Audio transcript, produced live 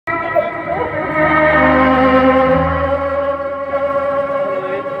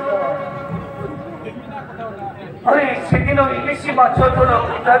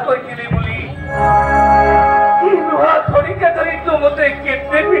कथा कहिली बोली लुहा थोड़ी का धरी तू मते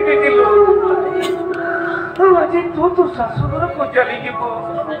केते पिटी दिलो आज तू शाशुघर को चली जीवो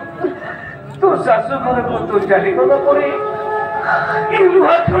तो शाशुघर को तू चली गला परे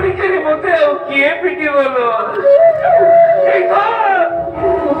लुहा थोड़ी के मते आ किए पिटी बोलो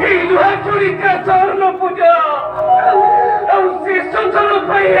लुहा थोड़ी का सर न पूजा से ससुर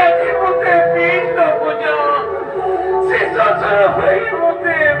भाई आज मते पीठ न पूजा से ससुर भाई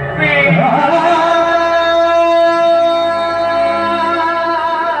मते पीठ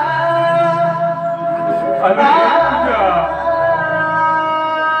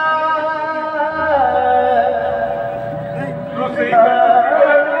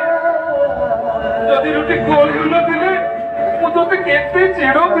जदि रुटी गोल नथिले मु तोते केते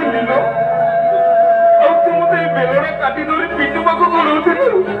चिड़ो दिली लो अब तू मते बेलणे काटी धरी पिटु पाको गोलौथिलु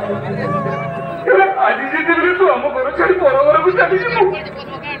आज जे दिन तू हम घर छाड़ी पर घर को चली जीवु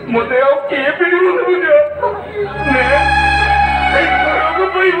मते आ के पिडी मते बुझा ने ए घर को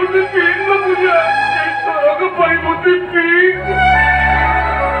पई मते पीठ न बुझा ए घर को पई मते पीठ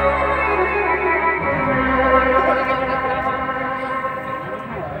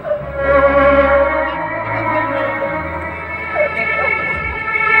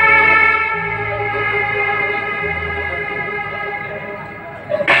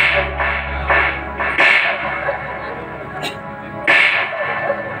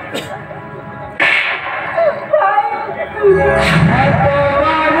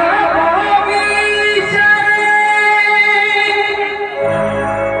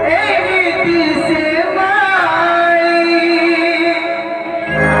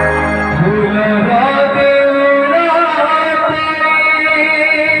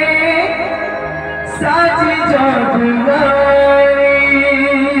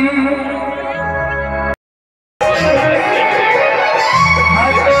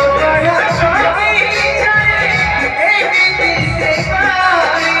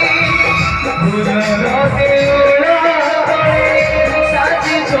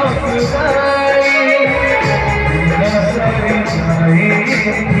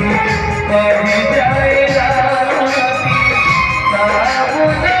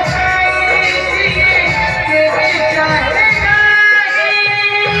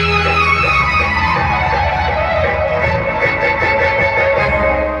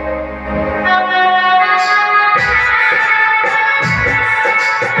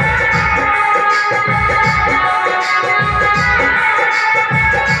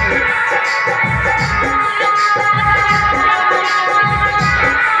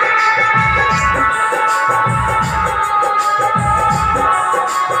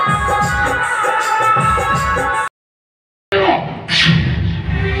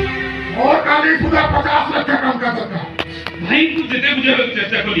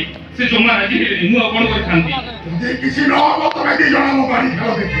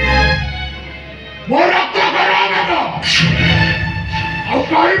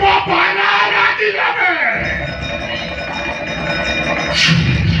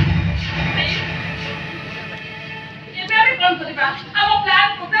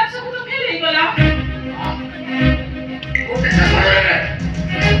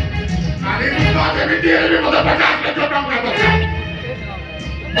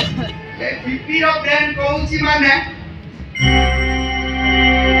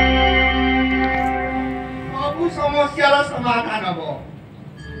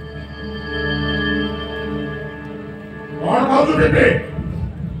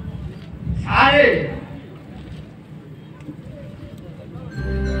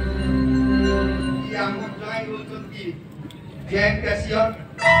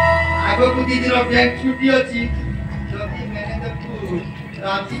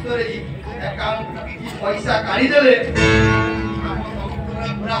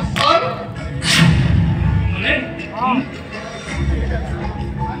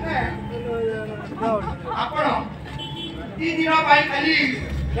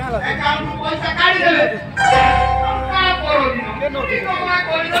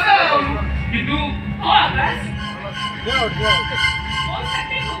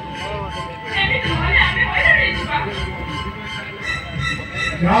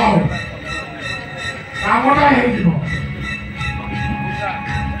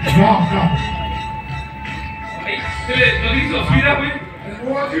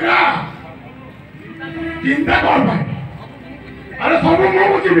चिंता कर भाई अरे सब मो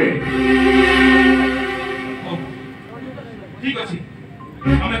बुझिबे ठीक अछि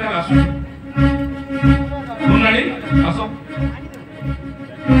हमें का आसु बोनाली आसो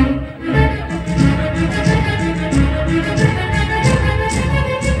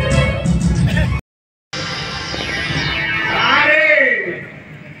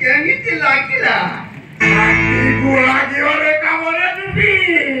କେମିତି ଲାଗିଲା? ଲାଗିବରେ କାମରେ ଯିବି।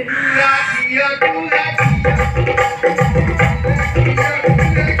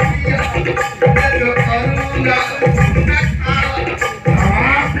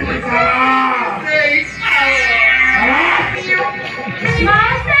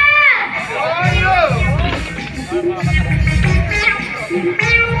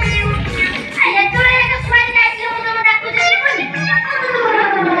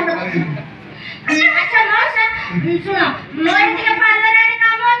 ଶୁଣ ମୋର ଟିକେ ପାର୍ଲର ଆଡେ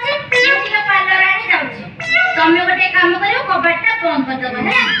କାମ ଅଛି ମୁଁ ଟିକେ ପାର୍ଲର ଆଡେ ଯାଉଛି ତମେ ଗୋଟେ କାମ କରିବ କବାଟଟା ବନ୍ଦ କରିଦବ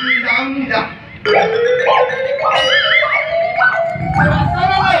ହେଲା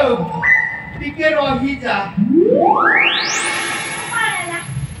ଟିକେ ରହିଯା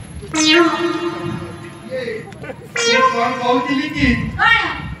କଣ କହୁଥିଲି କି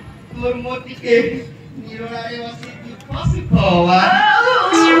ତୋର ମୋ ଟିକେ ନିରୋଳାରେ ବସି ଦୁଃଖ ସୁଖ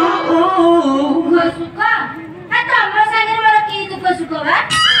ସୁଖ ତମ ସାଙ୍ଗରେ ମୋର କି ଦୁଃଖ ସୁଖ ବା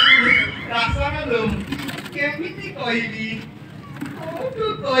ରାସନ ଲୋ କେମିତି କହିବି କୋଉଠୁ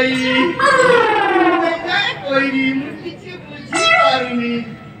କହିବି କହିବି ମୁଁ କିଛି ବୁଝିପାରୁନି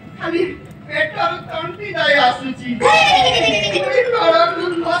ଖାଲି ପେଟରୁ ତଣ୍ଟି ଯାଇ ଆସୁଛି ତଳକୁ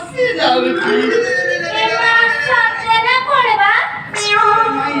ଖସି ଯାଉଛି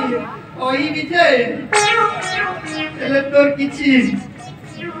କହିବି ଯେ ହେଲେ ତୋର କିଛି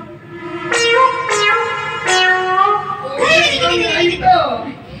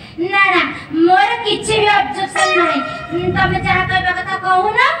ନା ନା ମୋର କିଛି ବି ଅବଜେକ୍ସନ ନାହିଁ ତମେ ଯାହା କହିବା କଥା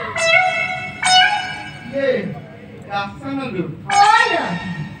କହୁନ ରାସନଲୁ କଣ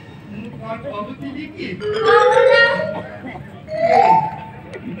ମୁଁ କଣ କହୁଥିଲି କି କହୁନ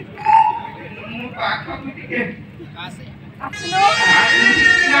ମୁଁ ପାଖକୁ ଟିକେ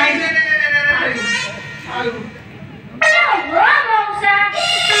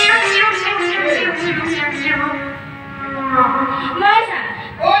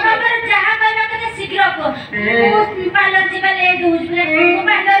ଯାହା କହିବା କଥା ଶୀଘ୍ର କୁହ ମୁଁ ପାର୍ଲର ଯିବା ଲେଟ୍ ହଉଛି ମୁଁ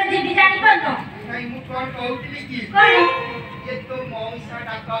ପାର୍ଲର ଯିବି ଜାଣିପାରୁନ ମୁଁ କଣ କହୁଥିଲି କି ଏ ତ ମଉସା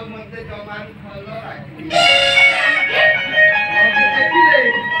ଡାକ ମତେ ଜମାରୁ ଭଲ ଦେଖିଲେ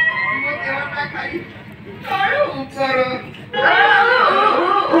ମୋ ଦେହଟା ଖାଲି ତଳୁ ଉପର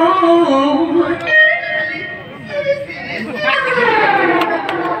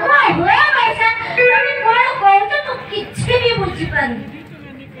କିଛି ବି ବୁଝିପାରୁନି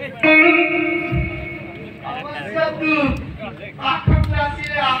ଅବଶ୍ୟ ତୁ ପାଠ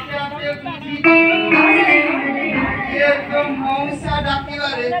କ୍ଲାସରେ ଆପେ ଆପେ ବୁଝି ଏ ତ ମଉସା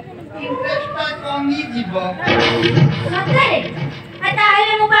ଡାକିବାରେ ଇଣ୍ଟରେଷ୍ଟଟା କମିଯିବ ସତରେ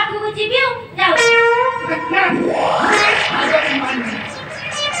ତାହେଲେ ମୁଁ ପାଖକୁ ଯିବି ଆଉ ଯାଉଛି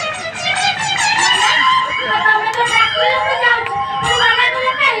ତମେ ତ ଡାକିଲ ମୁଁ ଯାଉଛି ମନା କଲ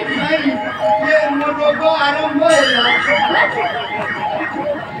କାହିଁକି ମୋ ରୋଗ ଆରମ୍ଭ ହେଲା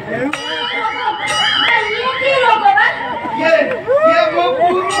କି ରୋଗ ବା ମୋ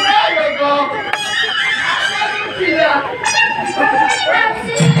ପୁରୁଣା ରୋଗ ଥିଲା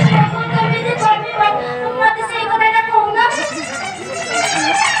କେମିତି କମିବ ମତେ ସେଇ କଥାଟା କହୁନ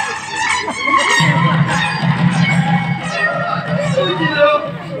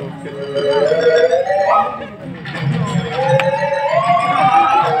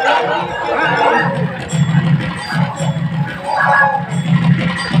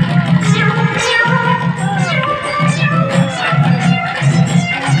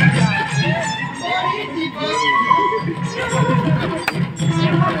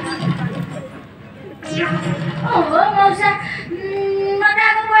ମଉସା ମତେ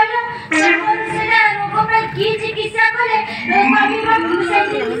ଆଗ କହିଲ ସେଟା ରୋଗ ପାଇଁ କି ଚିକିତ୍ସା କଲେ କମିବ ସେଇ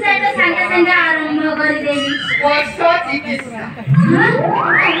ଚିକିତ୍ସାଟା ସାଙ୍ଗେ ସାଙ୍ଗେ ଆରମ୍ଭ କରିଦେବି ଚିକିତ୍ସା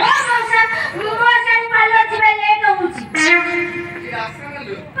ମଉସା ମୋ ସାଙ୍ଗେ ପାର୍ଲର ଯିବା ଲେଟ୍ ହଉଛି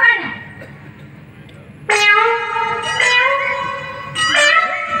କଣ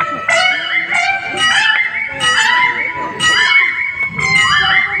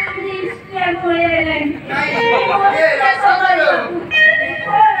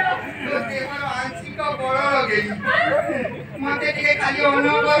मते टिके खाली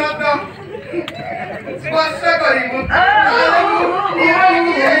अनवरत स्पर्श करिबु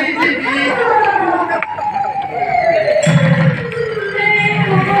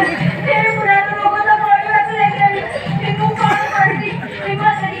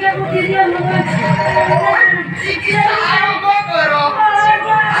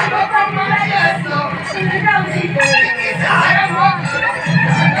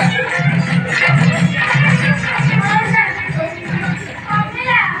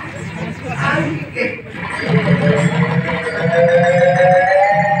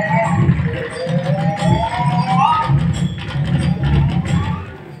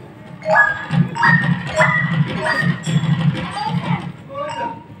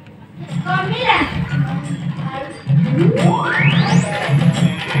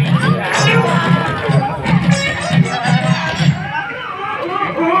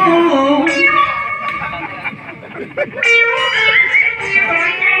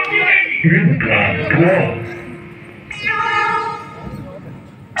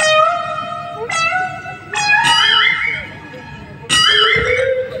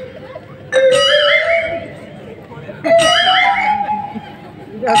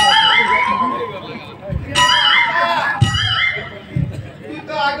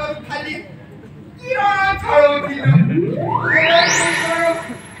ଆଗରୁ ଖାଲି କିରଣ ଛଳଉଥିଲୁ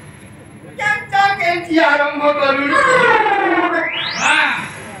କେମିତି ଆରମ୍ଭ କରୁଛୁ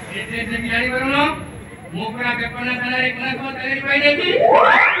ଜାଣିପାରୁନ ମୁଁ ପୁରା ବେପନା ଥାନାରେ କୋଣା କୋଣ ଚାକିରି ପାଇଯାଇଛି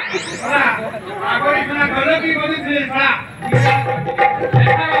ଆଗରି ସୁନା ଭଲ କି ବସୁଥିଲେ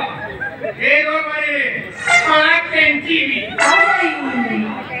ଏ ରୋଲ ମାରିବେ କେଞ୍ଚି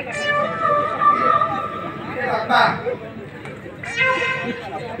ବାପା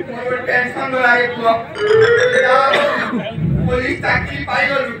ମୋର ଟେନସନ ଲାଗେ ପୁଅ ପୋଲିସ ଚାକିରି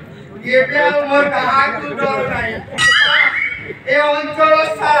ପାଇଗଲୁ ଏବେ ଆଉ ମୋର କାହାକୁ ଡର ନାହିଁ ଏ ଅଞ୍ଚଳ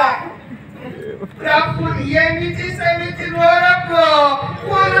ସାରା ଏମିତି ସେମିତି ମୋର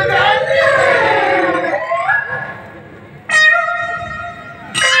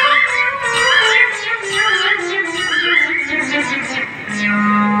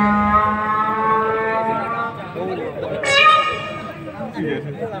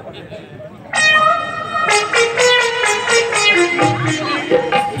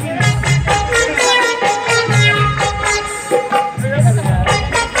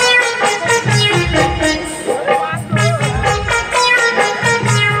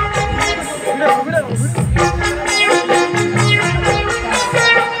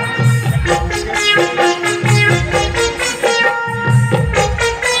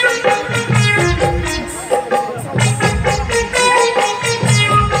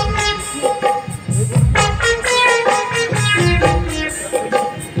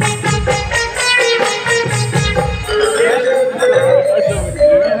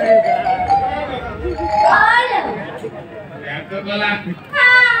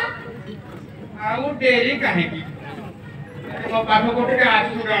ଆଉ ଡେରି କାହିଁକି ମୋ ପାଠ କୋଠିକେ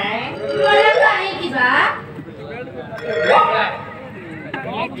ଆସୁନ କାହିଁକି ବା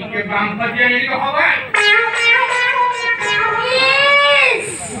ଟିକେ ବାମ ପଛିଆ ନେଇ ହବା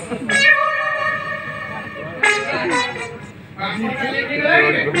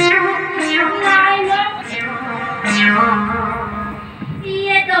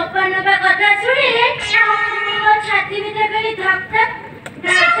ये दोपन बा कथा सुनिले ମୋ ଛାତି ଭିତରେ ଖାଲି ଧକ୍ ଧକ୍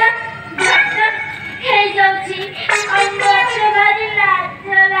ଧକ୍ ଧକ୍ ଧକ୍ ଧକ୍ ହେଇଯାଉଛି ଆଉ ମତେ ଭାରି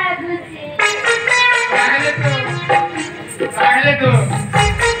ଲାଜ ଲାଗୁଛି